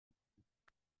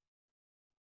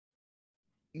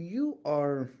You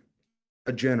are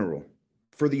a general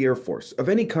for the Air Force of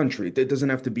any country. It doesn't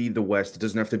have to be the West. It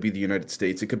doesn't have to be the United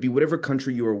States. It could be whatever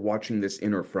country you are watching this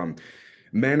in or from.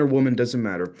 Man or woman, doesn't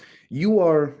matter. You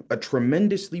are a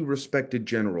tremendously respected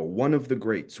general, one of the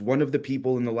greats, one of the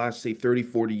people in the last, say, 30,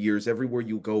 40 years. Everywhere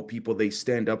you go, people, they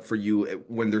stand up for you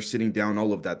when they're sitting down,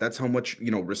 all of that. That's how much,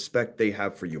 respect they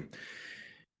have for you.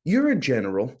 You're a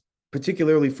general,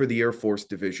 particularly for the Air Force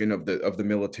division of the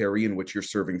military in which you're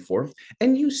serving for,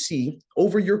 and you see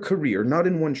over your career, not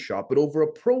in one shot, but over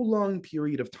a prolonged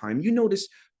period of time, you notice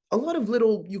a lot of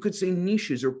little, you could say,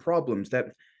 niches or problems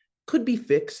that could be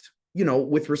fixed.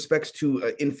 With respects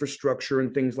to infrastructure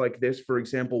and things like this. For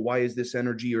example, why is this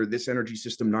energy or this energy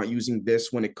system not using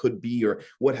this when it could be, or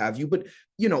what have you? But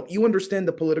you understand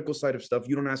the political side of stuff.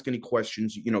 You don't ask any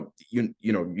questions. You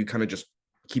kind of just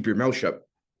keep your mouth shut.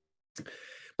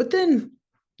 But then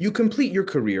you complete your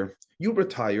career, you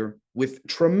retire with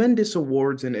tremendous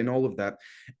awards and all of that.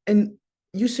 And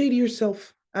you say to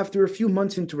yourself, after a few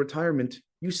months into retirement,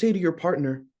 you say to your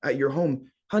partner at your home,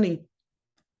 honey,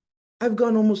 I've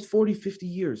gone almost 40, 50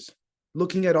 years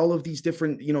looking at all of these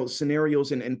different,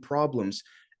 scenarios and problems.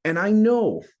 And I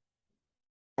know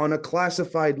on a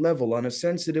classified level, on a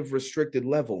sensitive, restricted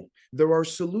level, there are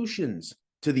solutions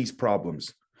to these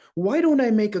problems. Why don't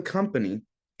I make a company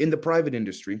in the private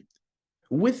industry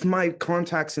with my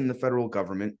contacts in the federal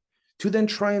government to then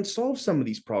try and solve some of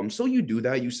these problems? So you do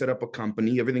that, you set up a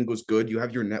company, everything goes good, you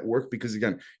have your network because,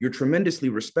 again, you're tremendously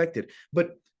respected.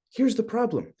 But here's the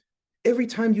problem. Every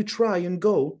time you try and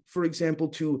go, for example,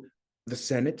 to the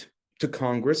Senate, to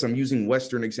Congress, I'm using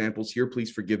Western examples here,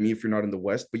 please forgive me if you're not in the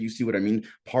West, but you see what I mean,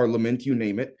 Parliament, you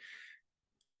name it,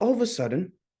 all of a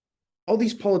sudden, all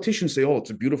these politicians say, oh, it's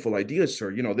a beautiful idea,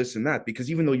 sir, this and that, because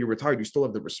even though you're retired, you still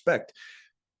have the respect.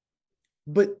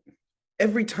 But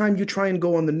every time you try and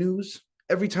go on the news,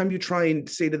 every time you try and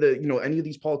say to any of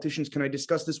these politicians, can I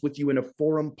discuss this with you in a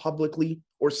forum publicly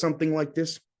or something like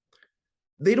this?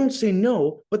 They don't say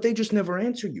no, but they just never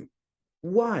answer you.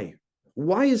 Why?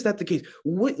 Why is that the case?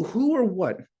 Who or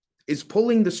what is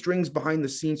pulling the strings behind the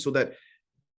scenes so that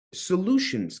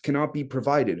solutions cannot be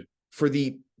provided for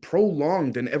the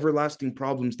prolonged and everlasting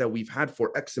problems that we've had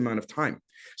for X amount of time?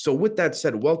 So with that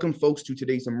said, welcome folks to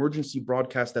today's emergency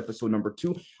broadcast episode number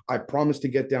 2. I promise to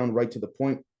get down right to the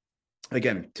point.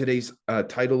 Again, today's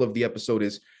title of the episode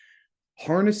is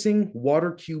Harnessing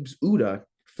WaterCube's OODA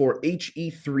for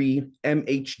HE3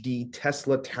 MHD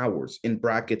Tesla Towers, in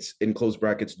brackets, in close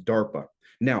brackets, DARPA.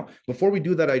 Now, before we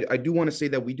do that, I do want to say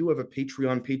that we do have a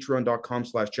Patreon,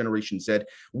 patreon.com/Generation Z.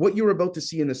 What you're about to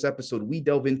see in this episode, we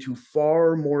delve into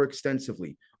far more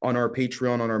extensively on our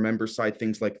Patreon, on our member side,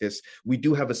 things like this. We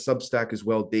do have a Substack as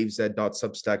well,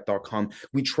 davez.substack.com.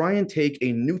 We try and take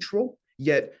a neutral,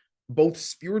 yet both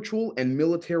spiritual and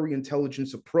military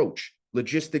intelligence approach,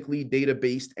 logistically,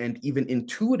 data-based, and even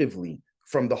intuitively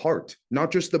from the heart, not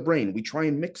just the brain. We try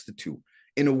and mix the two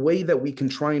in a way that we can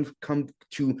try and come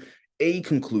to a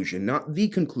conclusion, not the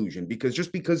conclusion, because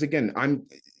just because, again, I'm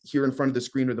here in front of the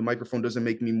screen or the microphone doesn't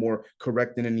make me more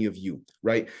correct than any of you,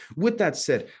 right? With that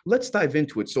said, let's dive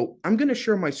into it. So I'm going to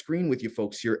share my screen with you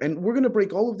folks here, and we're going to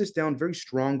break all of this down very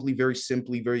strongly, very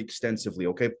simply, very extensively,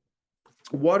 okay?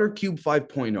 WaterCube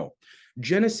 5.0.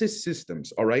 Genesis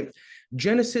Systems, all right?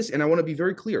 Genesis, and I want to be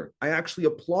very clear, I actually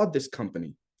applaud this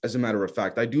company. As a matter of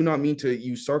fact, I do not mean to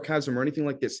use sarcasm or anything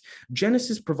like this.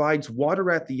 Genesis provides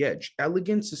water at the edge,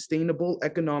 elegant, sustainable,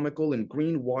 economical, and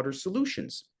green water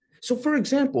solutions. So, for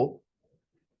example,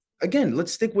 again,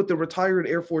 let's stick with the retired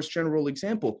Air Force general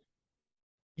example.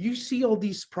 You see all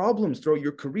these problems throughout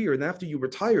your career, and after you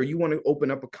retire, you want to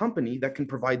open up a company that can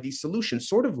provide these solutions,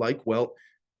 sort of like, well,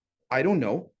 I don't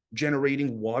know,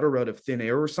 generating water out of thin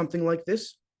air or something like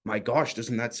this. My gosh,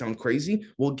 doesn't that sound crazy?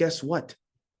 Well, guess what?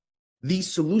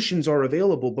 These solutions are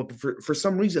available, but for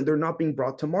some reason, they're not being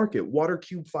brought to market.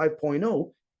 WaterCube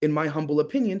 5.0, in my humble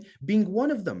opinion, being one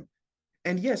of them.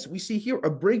 And yes, we see here a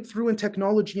breakthrough in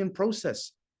technology and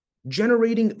process,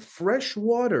 generating fresh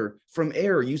water from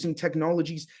air using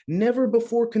technologies never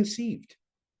before conceived,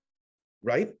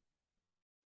 right?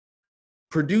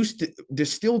 Produced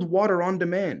distilled water on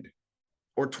demand,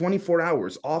 or 24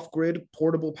 hours, off-grid,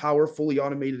 portable power, fully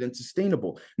automated and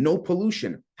sustainable, no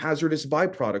pollution, hazardous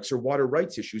byproducts, or water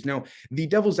rights issues. Now, the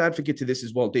devil's advocate to this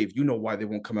as well, Dave, you know why they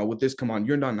won't come out with this. Come on,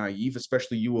 you're not naive,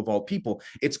 especially you of all people.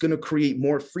 It's going to create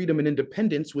more freedom and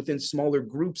independence within smaller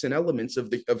groups and elements of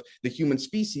the human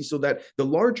species, so that the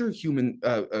larger human,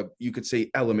 you could say,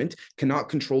 element cannot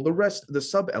control the rest, the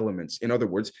sub-elements. In other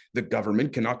words, the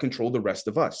government cannot control the rest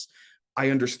of us. I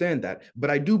understand that, but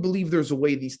I do believe there's a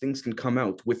way these things can come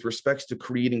out with respects to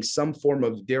creating some form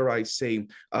of, dare I say,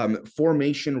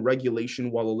 formation regulation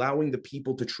while allowing the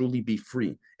people to truly be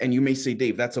free. And you may say,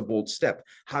 Dave, that's a bold step.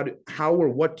 How or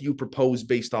what do you propose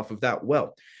based off of that?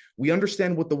 Well, we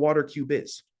understand what the water cube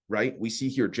is, right? We see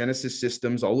here Genesis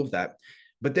systems, all of that.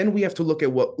 But then we have to look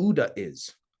at what OODA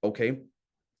is, okay?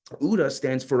 OODA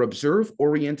stands for Observe,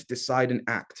 Orient, Decide, and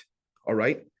Act, all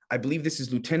right? I believe this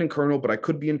is Lieutenant Colonel, but I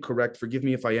could be incorrect. Forgive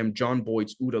me if I am. John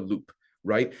Boyd's OODA loop,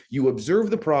 right? You observe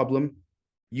the problem,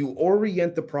 you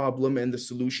orient the problem and the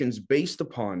solutions based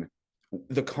upon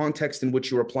the context in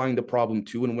which you're applying the problem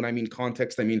to. And when I mean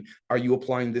context, I mean, are you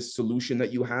applying this solution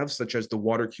that you have, such as the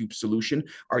water cube solution?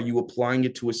 Are you applying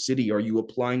it to a city? Are you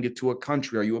applying it to a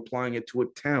country? Are you applying it to a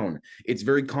town? It's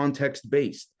very context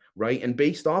based, right? And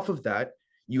based off of that,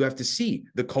 you have to see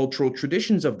the cultural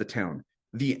traditions of the town,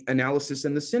 the analysis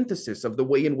and the synthesis of the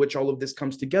way in which all of this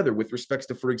comes together with respects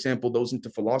to, for example, those into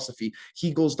philosophy,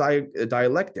 Hegel's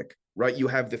dialectic, right? You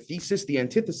have the thesis, the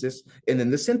antithesis, and then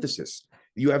the synthesis.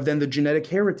 You have then the genetic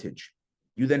heritage.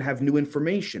 You then have new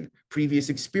information, previous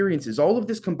experiences, all of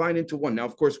this combined into one. Now,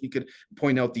 of course, we could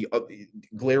point out the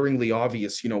glaringly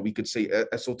obvious, we could say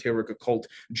esoteric, occult,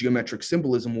 geometric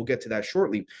symbolism. We'll get to that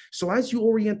shortly. So as you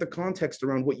orient the context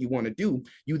around what you want to do,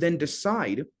 you then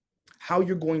decide how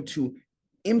you're going to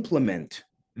implement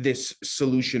this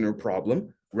solution or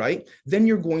problem, right? Then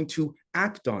you're going to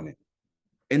act on it.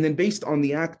 And then based on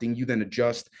the acting, you then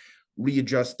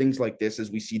readjust things like this,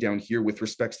 as we see down here with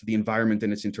respects to the environment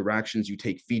and its interactions. You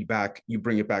take feedback, you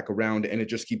bring it back around, and it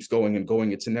just keeps going and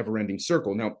going. It's a never-ending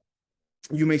circle. Now,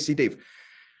 you may say, Dave,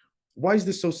 why is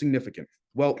this so significant?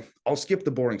 Well, I'll skip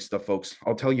the boring stuff, folks.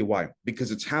 I'll tell you why. Because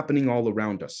it's happening all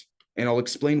around us. And I'll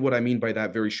explain what I mean by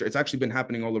that very short. It's actually been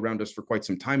happening all around us for quite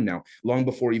some time now, long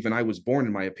before even I was born,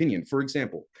 in my opinion. For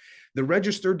example, the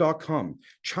register.com,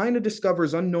 China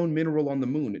discovers unknown mineral on the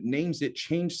moon, names it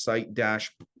change site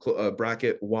dash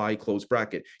bracket Y close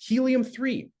bracket.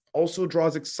 Helium-3 also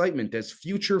draws excitement as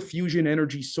future fusion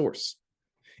energy source.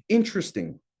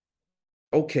 Interesting.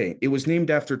 Okay, it was named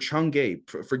after Chang'e.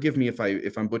 Forgive me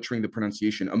if I'm butchering the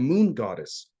pronunciation, a moon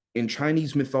goddess in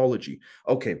Chinese mythology.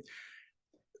 Okay.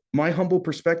 My humble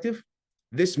perspective,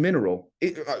 this mineral,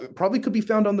 it probably could be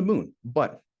found on the moon,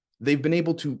 but they've been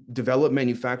able to develop,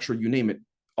 manufacture, you name it,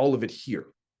 all of it here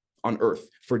on Earth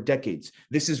for decades.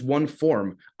 This is one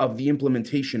form of the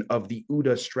implementation of the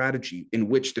OODA strategy in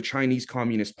which the Chinese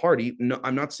Communist Party, no,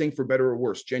 I'm not saying for better or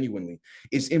worse, genuinely,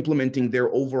 is implementing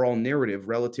their overall narrative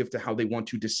relative to how they want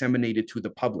to disseminate it to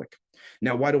the public.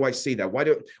 Now, why do I say that? Why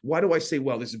do I say,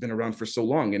 well, this has been around for so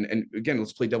long? And again,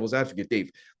 let's play devil's advocate,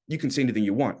 Dave. You can say anything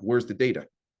you want. Where's the data?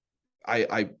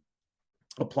 I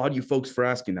applaud you folks for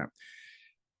asking that.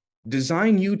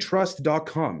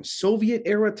 DesignYouTrust.com,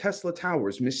 Soviet-era Tesla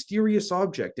towers, mysterious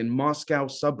object in Moscow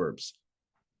suburbs.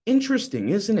 Interesting,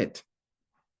 isn't it?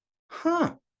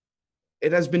 Huh.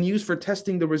 It has been used for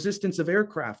testing the resistance of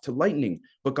aircraft to lightning,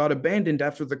 but got abandoned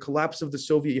after the collapse of the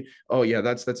Soviet. Oh yeah,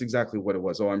 that's exactly what it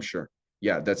was. Oh, I'm sure.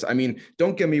 Yeah,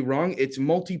 don't get me wrong. It's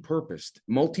multi-purposed,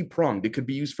 multi-pronged. It could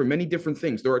be used for many different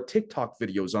things. There are TikTok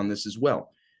videos on this as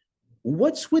well.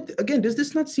 Again, does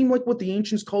this not seem like what the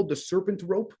ancients called the serpent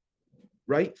rope,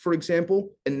 right? For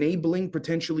example, enabling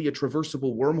potentially a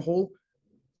traversable wormhole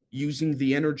using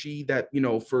the energy that,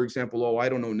 for example, I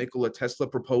don't know, Nikola Tesla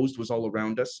proposed was all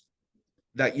around us.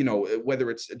 That,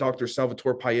 whether it's Dr.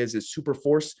 Salvatore Paez's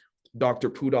Superforce, Dr.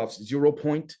 Pudov's 0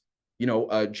 point,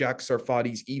 Jack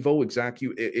Sarfati's EVO,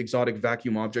 exotic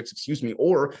vacuum objects,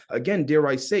 or again, dare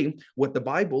I say, what the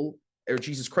Bible or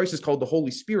Jesus Christ is called the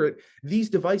Holy Spirit. These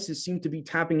devices seem to be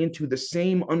tapping into the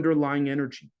same underlying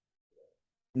energy.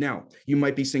 Now, you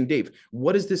might be saying, Dave,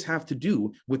 what does this have to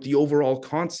do with the overall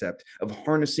concept of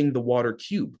harnessing the water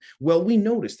cube? Well, we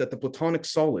noticed that the platonic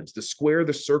solids, the square,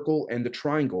 the circle, and the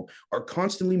triangle, are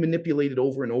constantly manipulated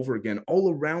over and over again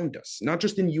all around us, not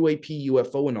just in UAP,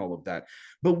 UFO, and all of that,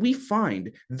 but we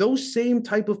find those same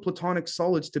type of platonic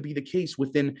solids to be the case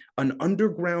within an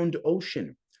underground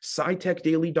ocean.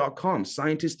 SciTechDaily.com,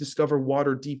 scientists discover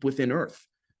water deep within Earth.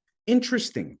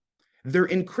 Interesting. They're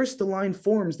in crystalline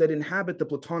forms that inhabit the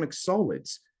platonic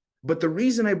solids. But the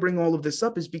reason I bring all of this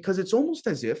up is because it's almost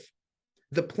as if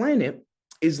the planet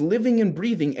is living and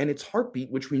breathing, and its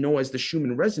heartbeat, which we know as the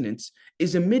Schumann resonance,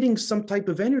 is emitting some type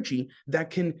of energy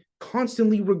that can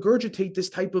constantly regurgitate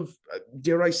this type of,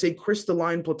 dare I say,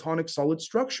 crystalline platonic solid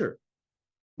structure.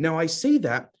 Now, I say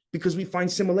that because we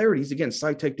find similarities, again,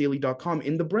 SciTechDaily.com,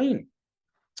 in the brain.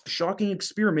 Shocking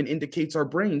experiment indicates our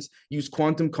brains use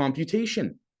quantum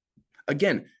computation.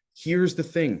 Again, here's the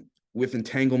thing with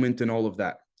entanglement and all of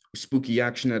that. Spooky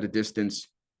action at a distance,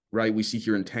 right? We see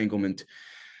here entanglement.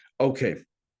 Okay,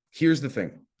 here's the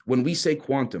thing. When we say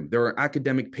quantum, there are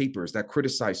academic papers that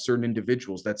criticize certain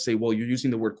individuals that say, well, you're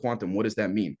using the word quantum. What does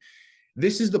that mean?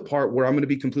 This is the part where I'm going to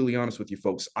be completely honest with you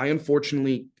folks. I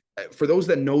unfortunately, for those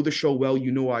that know the show well,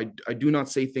 you know I do not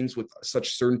say things with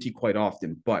such certainty quite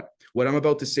often. But what I'm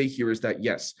about to say here is that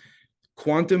yes,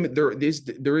 quantum, there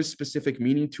is specific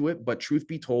meaning to it, but truth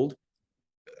be told,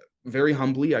 very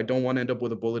humbly, I don't want to end up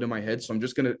with a bullet in my head. So I'm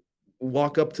just going to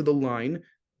walk up to the line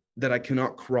that I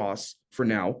cannot cross for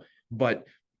now,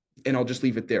 and I'll just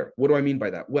leave it there. What do I mean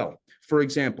by that? Well, for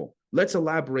example, let's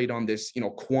elaborate on this,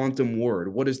 quantum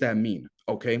word. What does that mean?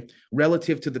 Okay.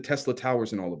 Relative to the Tesla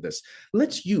towers and all of this,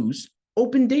 let's use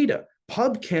open data.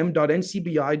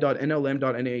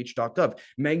 pubchem.ncbi.nlm.nih.gov,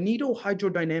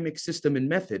 magneto-hydrodynamic system and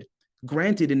method,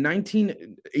 granted in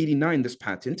 1989, this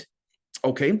patent.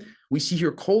 Okay, we see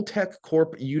here Coltech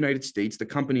Corp. United States. The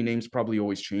company names probably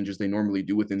always change as they normally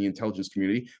do within the intelligence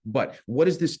community. But what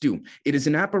does this do? It is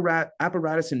an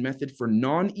apparatus and method for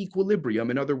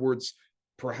non-equilibrium. In other words,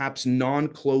 perhaps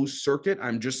non-closed circuit.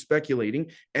 I'm just speculating.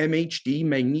 MHD,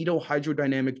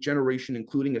 magneto-hydrodynamic generation,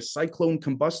 including a cyclone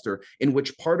combustor in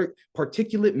which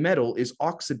particulate metal is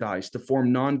oxidized to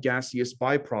form non-gaseous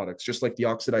byproducts, just like the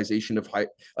oxidization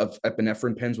of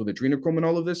epinephrine pens with adrenochrome and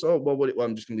all of this. Oh, well,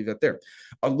 I'm just going to leave that there.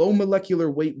 A low molecular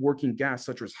weight working gas,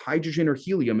 such as hydrogen or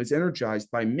helium, is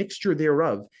energized by mixture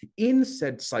thereof in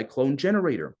said cyclone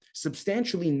generator.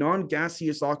 Substantially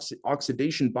non-gaseous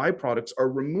oxidation byproducts are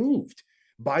removed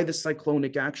by the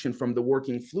cyclonic action from the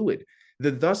working fluid. The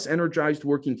thus energized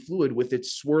working fluid with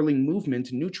its swirling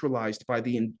movement neutralized by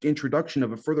the introduction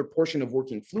of a further portion of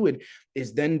working fluid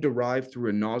is then derived through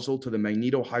a nozzle to the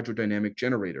magneto-hydrodynamic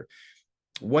generator.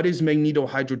 What is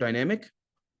magneto-hydrodynamic?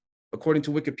 According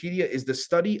to Wikipedia, is the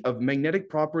study of magnetic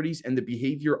properties and the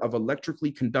behavior of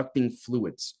electrically conducting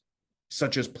fluids,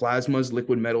 such as plasmas,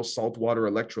 liquid metals, salt water,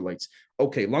 electrolytes.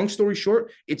 Okay, long story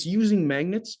short, it's using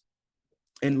magnets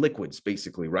and liquids,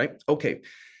 basically, right? Okay,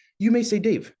 you may say,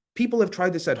 Dave, people have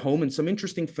tried this at home and some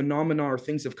interesting phenomena or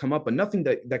things have come up, but nothing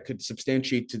that could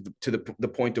substantiate to the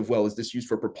point of, well, is this used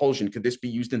for propulsion? Could this be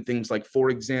used in things like,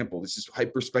 for example, this is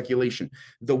hyper speculation,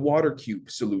 the water cube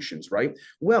solutions, right?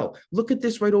 Well, look at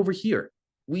this right over here.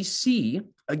 We see,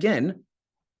 again,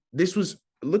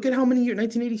 look at how many years,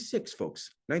 1986, folks,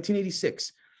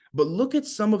 1986. But look at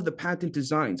some of the patent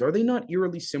designs. Are they not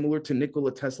eerily similar to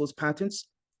Nikola Tesla's patents?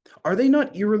 Are they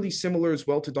not eerily similar as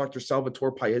well to Dr.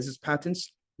 Salvatore Paez's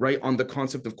patents, right, on the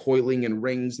concept of coiling and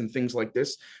rings and things like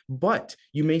this? But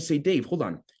you may say, Dave, hold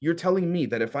on. You're telling me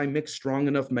that if I mix strong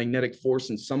enough magnetic force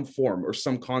in some form or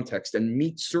some context and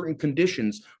meet certain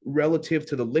conditions relative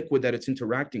to the liquid that it's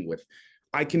interacting with,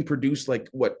 I can produce like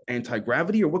what,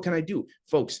 anti-gravity, or what can I do?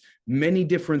 Folks, many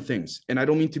different things. And I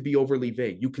don't mean to be overly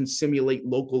vague. You can simulate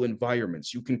local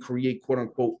environments. You can create quote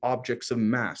unquote objects of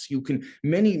mass. You can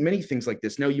many things like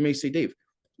this. Now you may say, Dave,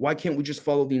 why can't we just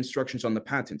follow the instructions on the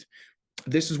patent?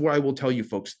 This is where I will tell you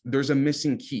folks, there's a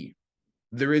missing key.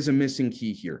 There is a missing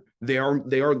key here. They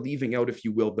are leaving out, if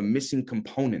you will, the missing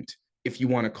component, if you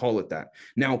want to call it that.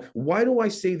 Now, why do I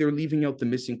say they're leaving out the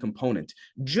missing component?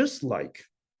 Just like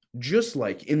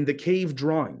in the cave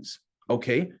drawings,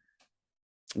 okay?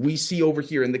 We see over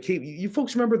here in the cave, you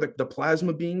folks remember the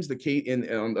plasma beings, the cave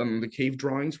on the cave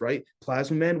drawings, right?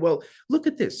 Plasma man. Well, look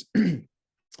at this.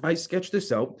 I sketched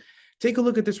this out. Take a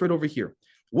look at this right over here.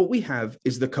 What we have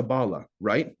is the Kabbalah,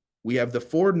 right? We have the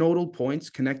 4 nodal points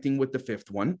connecting with the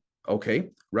 5th one. Okay,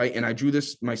 right? And I drew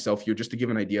this myself here just to give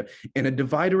an idea, and a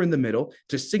divider in the middle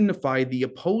to signify the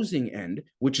opposing end,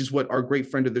 which is what our great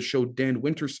friend of the show, Dan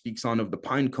Winter, speaks on, of the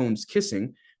pine cones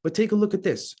kissing. But take a look at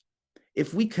this.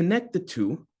 If we connect the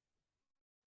two,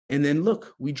 and then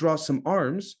look, we draw some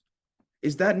arms,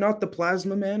 is that not the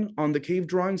plasma man on the cave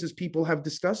drawings as people have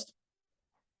discussed?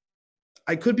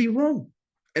 I could be wrong.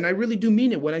 And I really do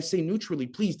mean it when I say neutrally.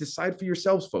 Please decide for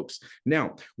yourselves, folks.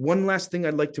 Now, one last thing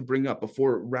I'd like to bring up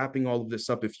before wrapping all of this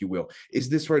up, if you will, is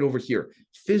this right over here.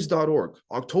 Phys.org,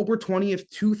 October 20th,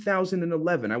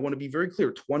 2011. I want to be very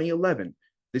clear, 2011.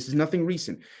 This is nothing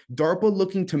recent. DARPA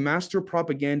looking to master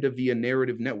propaganda via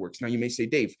narrative networks. Now, you may say,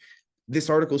 Dave, this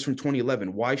article is from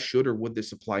 2011. Why should or would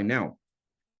this apply now?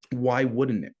 Why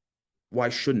wouldn't it? Why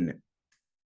shouldn't it?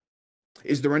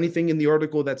 Is there anything in the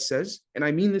article that says, and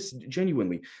I mean this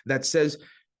genuinely, that says,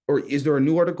 or is there a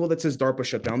new article that says DARPA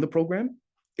shut down the program?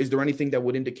 Is there anything that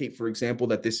would indicate, for example,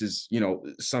 that this is,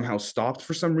 somehow stopped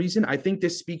for some reason? I think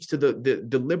this speaks to the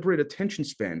deliberate attention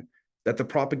span that the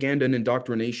propaganda and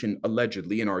indoctrination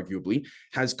allegedly and arguably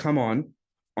has come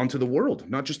onto the world,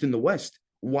 not just in the West.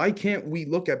 Why can't we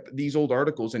look at these old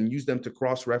articles and use them to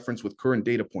cross-reference with current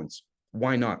data points?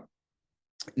 Why not?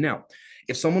 Now,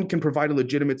 if someone can provide a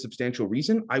legitimate, substantial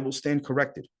reason, I will stand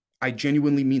corrected. I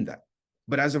genuinely mean that.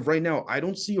 But as of right now, I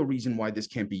don't see a reason why this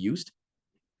can't be used.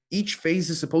 Each phase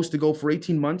is supposed to go for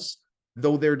 18 months,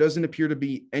 though there doesn't appear to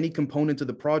be any component of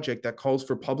the project that calls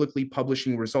for publicly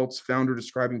publishing results found or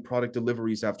describing product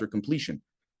deliveries after completion.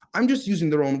 I'm just using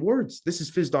their own words. This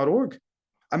is phys.org.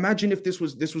 Imagine if this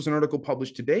was an article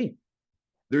published today.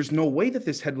 There's no way that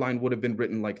this headline would have been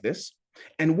written like this.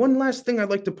 And one last thing I'd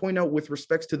like to point out with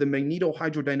respects to the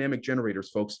magneto-hydrodynamic generators,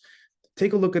 folks.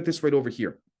 Take a look at this right over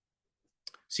here.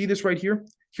 See this right here?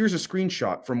 Here's a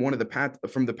screenshot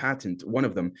from the patent, one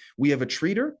of them. We have a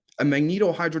treater, a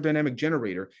magneto-hydrodynamic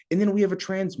generator, and then we have a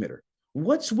transmitter.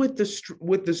 What's with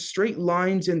the straight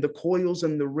lines and the coils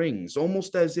and the rings?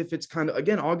 Almost as if it's kind of,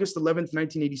 again, August 11th,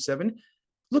 1987.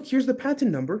 Look, here's the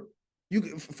patent number.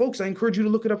 Folks, I encourage you to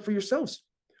look it up for yourselves.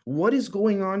 What is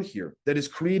going on here that is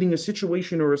creating a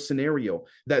situation or a scenario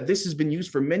that this has been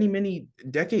used for many, many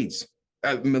decades,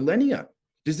 millennia?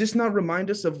 Does this not remind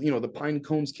us of, the pine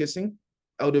cones kissing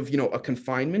out of, a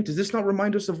confinement? Does this not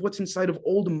remind us of what's inside of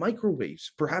old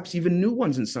microwaves, perhaps even new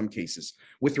ones in some cases,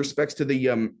 with respects to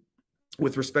the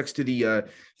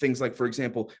things like, for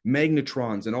example,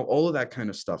 magnetrons and all of that kind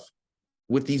of stuff,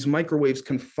 with these microwaves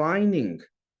confining,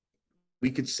 we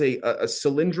could say, a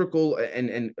cylindrical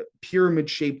and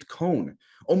pyramid-shaped cone,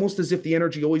 almost as if the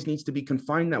energy always needs to be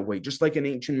confined that way, just like in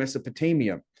ancient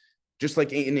Mesopotamia, just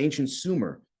like in ancient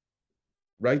Sumer,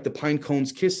 right? The pine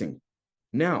cones kissing.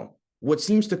 Now, what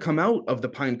seems to come out of the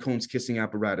pine cones kissing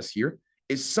apparatus here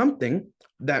is something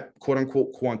that, quote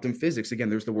unquote, quantum physics, again,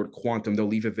 there's the word quantum, they'll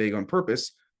leave it vague on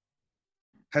purpose,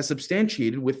 has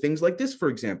substantiated with things like this, for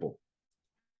example,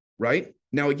 right?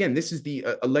 Now, again, this is the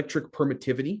electric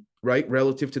permittivity, right?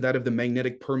 Relative to that of the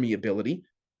magnetic permeability,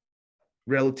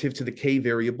 relative to the K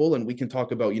variable. And we can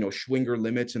talk about, Schwinger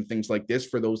limits and things like this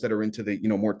for those that are into the,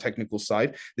 more technical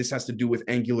side. This has to do with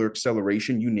angular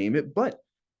acceleration, you name it. But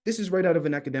this is right out of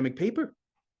an academic paper.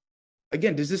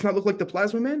 Again, does this not look like the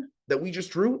plasma man that we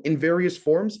just drew in various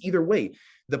forms? Either way,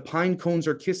 the pine cones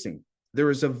are kissing. There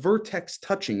is a vertex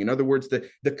touching. In other words,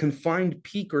 the confined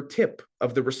peak or tip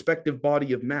of the respective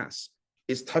body of mass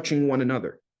is touching one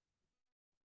another.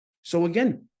 So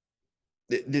again,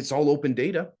 it's all open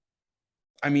data.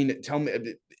 I mean,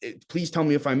 please tell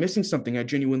me if I'm missing something. I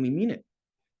genuinely mean it.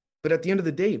 But at the end of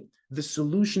the day, the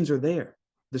solutions are there.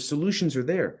 The solutions are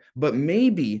there. But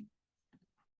maybe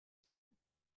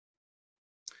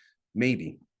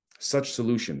such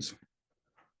solutions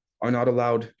are not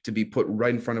allowed to be put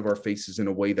right in front of our faces in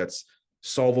a way that's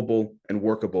solvable and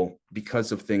workable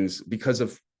because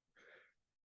of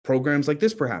programs like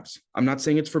this, perhaps. I'm not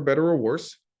saying it's for better or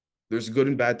worse. There's good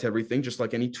and bad to everything, just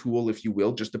like any tool, if you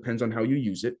will, just depends on how you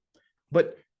use it.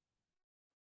 But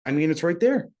I mean, it's right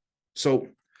there. So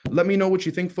let me know what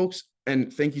you think, folks.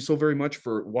 And thank you so very much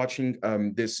for watching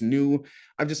this new,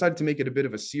 I've decided to make it a bit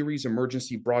of a series,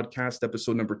 emergency broadcast,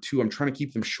 episode number 2. I'm trying to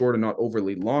keep them short and not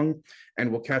overly long.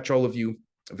 And we'll catch all of you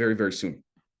very, very soon.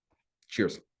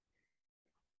 Cheers.